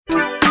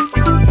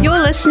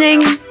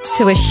listening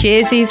to a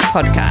Sharesies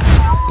podcast.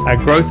 Our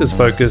growth is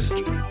focused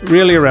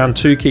really around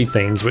two key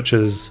themes, which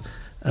is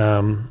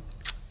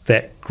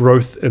that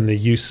growth in the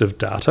use of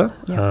data.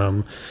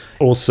 Yep.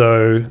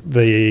 Also,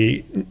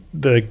 the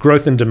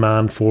growth in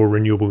demand for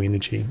renewable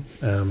energy.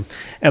 And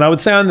I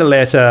would say on the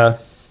latter,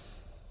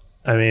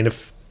 I mean,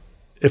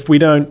 if we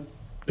don't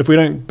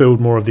build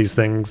more of these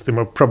things, then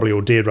we're probably all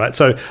dead, right?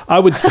 So I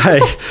would say,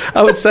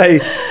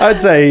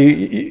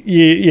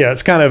 yeah,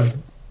 it's kind of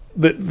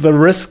the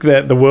risk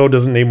that the world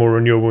doesn't need more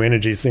renewable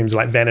energy seems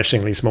like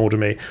vanishingly small to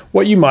me.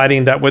 What you might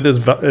end up with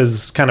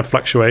is kind of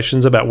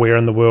fluctuations about where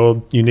in the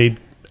world you need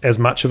as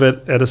much of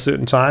it at a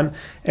certain time,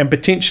 and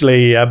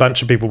potentially a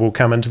bunch of people will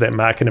come into that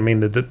market and mean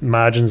that the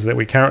margins that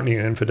we currently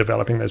earn for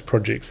developing those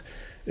projects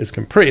is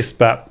compressed.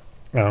 But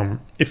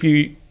if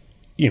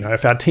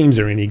our teams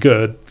are any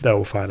good,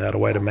 they'll find out a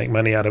way to make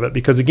money out of it.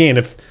 Because again,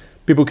 if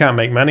people can't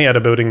make money out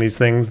of building these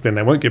things, then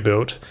they won't get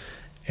built.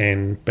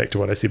 And back to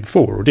what I said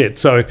before, we're all dead.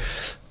 So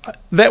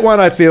that one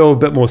I feel a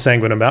bit more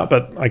sanguine about,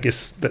 but I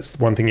guess that's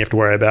one thing you have to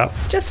worry about.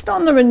 Just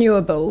on the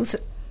renewables,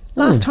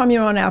 last time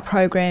you were on our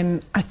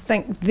program, I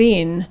think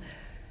then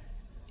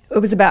it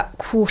was about a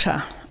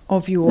quarter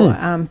of your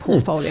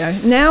portfolio.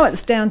 Now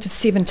it's down to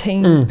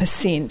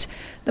 17%.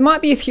 There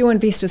might be a few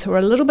investors who are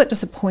a little bit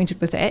disappointed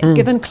with that,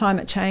 given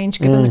climate change,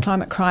 given the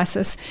climate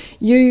crisis.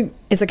 You,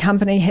 as a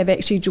company, have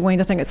actually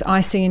joined, I think it's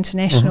IC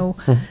International,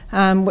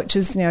 which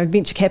is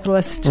venture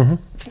capitalist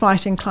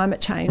fighting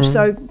climate change.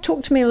 So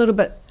talk to me a little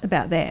bit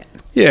about that.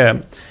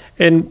 Yeah,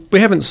 and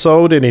we haven't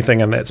sold anything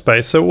in that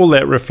space. So all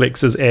that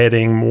reflects is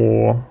adding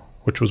more,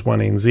 which was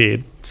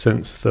 1NZ,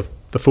 since the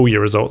full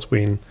year results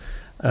when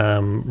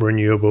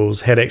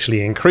renewables had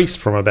actually increased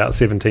from about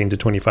 17 to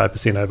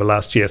 25% over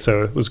last year.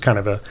 So it was kind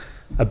of a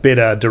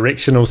better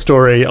directional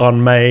story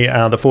on May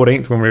the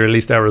 14th when we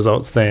released our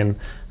results than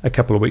a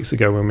couple of weeks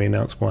ago when we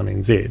announced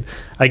 1NZ.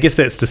 I guess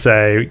that's to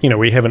say,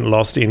 we haven't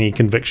lost any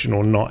conviction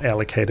or not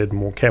allocated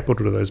more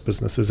capital to those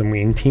businesses, and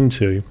we intend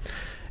to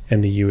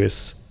in the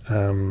US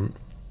to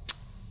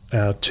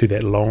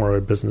that long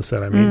road business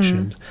that I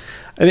mentioned.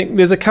 I think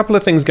there's a couple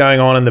of things going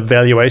on in the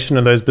valuation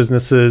of those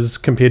businesses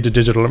compared to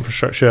digital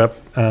infrastructure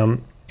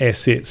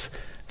assets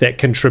that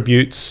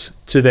contributes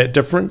to that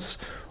difference.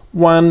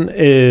 One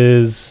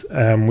is,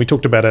 we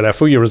talked about at our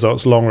full year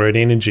results, long road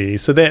energy.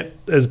 So that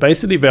is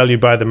basically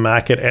valued by the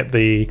market at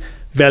the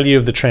value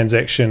of the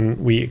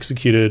transaction we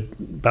executed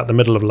about the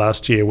middle of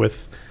last year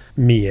with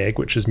MEAG,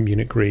 which is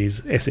Munich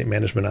Re's asset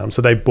management arm.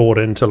 So they bought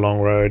into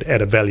Long Road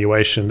at a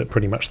valuation that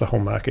pretty much the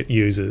whole market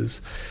uses.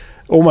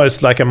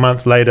 Almost like a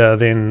month later,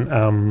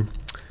 then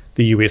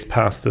the US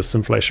passed this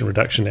Inflation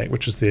Reduction Act,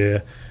 which is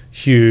their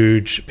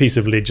huge piece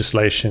of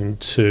legislation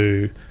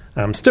to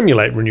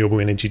stimulate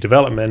renewable energy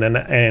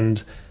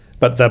development.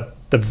 But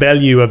the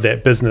value of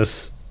that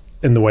business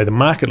in the way the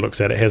market looks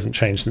at it hasn't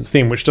changed since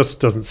then, which just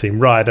doesn't seem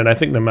right. And I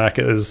think the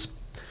market is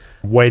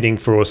waiting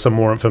for some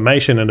more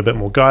information and a bit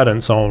more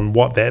guidance on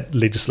what that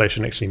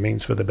legislation actually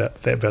means for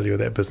that value of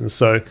that business.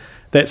 So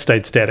that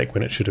stayed static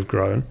when it should have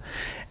grown.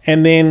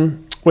 And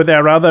then with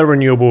our other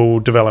renewable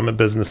development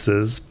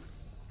businesses,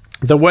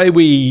 the way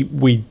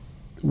we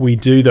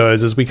do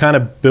those is we kind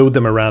of build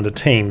them around a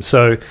team.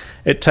 So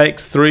it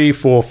takes 3,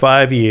 4,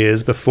 5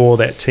 years before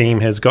that team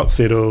has got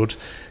settled,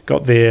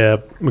 got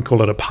their, we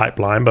call it a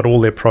pipeline, but all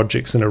their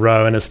projects in a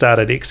row, and has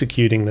started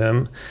executing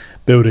them,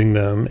 building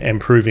them, and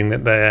proving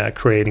that they are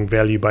creating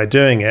value by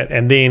doing it.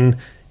 And then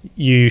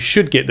you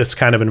should get this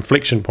kind of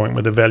inflection point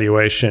where the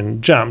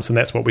valuation jumps, and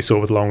that's what we saw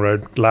with Long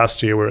Road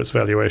last year, where its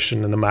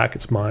valuation in the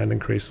market's mind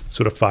increased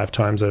sort of 5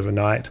 times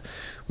overnight.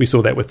 We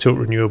saw that with Tilt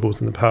Renewables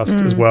in the past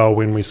as well.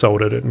 When we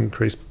sold it, it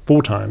increased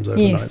 4 times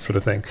overnight, sort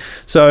of thing.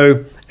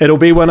 So it'll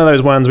be one of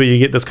those ones where you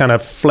get this kind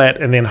of flat,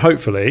 and then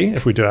hopefully,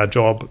 if we do our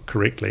job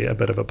correctly, a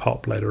bit of a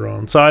pop later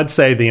on. So I'd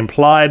say the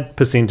implied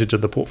percentage of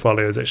the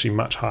portfolio is actually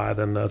much higher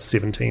than the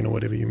 17 or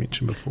whatever you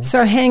mentioned before.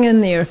 So hang in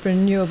there if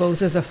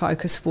renewables is a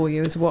focus for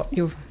you, is what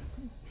you're...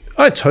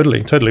 Oh,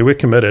 totally. We're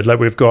committed. Like,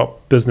 we've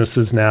got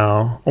businesses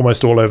now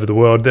almost all over the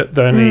world.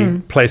 The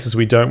only places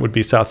we don't would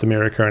be South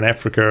America and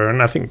Africa.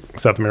 And I think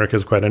South America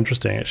is quite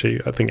interesting,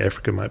 actually. I think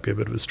Africa might be a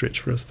bit of a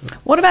stretch for us.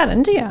 What about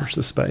India? Watch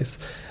the space.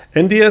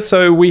 India,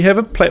 so we have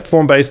a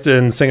platform based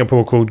in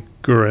Singapore called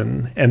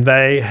Gurin, and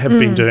they have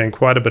been doing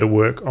quite a bit of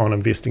work on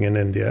investing in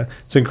India.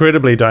 It's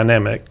incredibly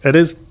dynamic. It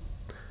is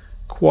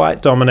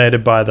quite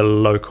dominated by the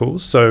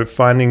locals. So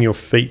finding your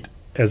feet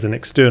as an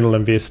external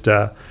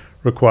investor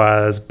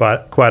requires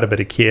quite a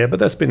bit of care, but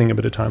they're spending a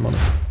bit of time on it.